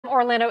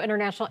Orlando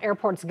International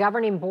Airport's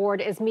governing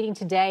board is meeting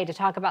today to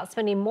talk about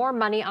spending more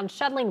money on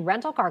shuttling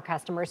rental car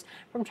customers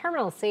from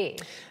Terminal C.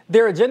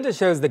 Their agenda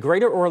shows the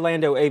Greater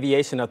Orlando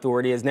Aviation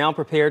Authority is now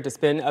prepared to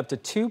spend up to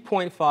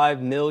 $2.5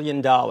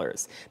 million.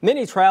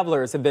 Many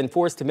travelers have been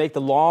forced to make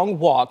the long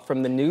walk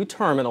from the new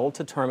terminal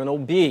to Terminal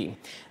B.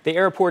 The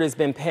airport has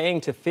been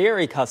paying to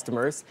ferry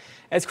customers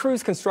as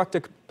crews construct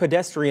a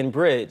pedestrian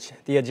bridge.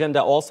 The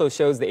agenda also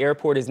shows the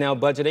airport is now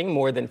budgeting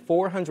more than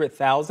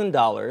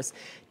 $400,000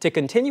 to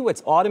continue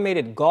its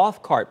automated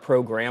golf cart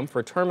program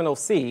for Terminal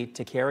C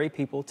to carry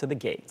people to the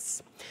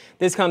gates.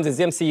 This comes as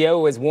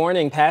MCO is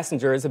warning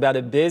passengers about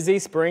a busy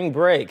spring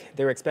break.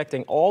 They're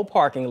expecting all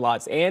parking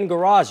lots and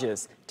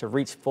garages to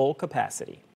reach full capacity.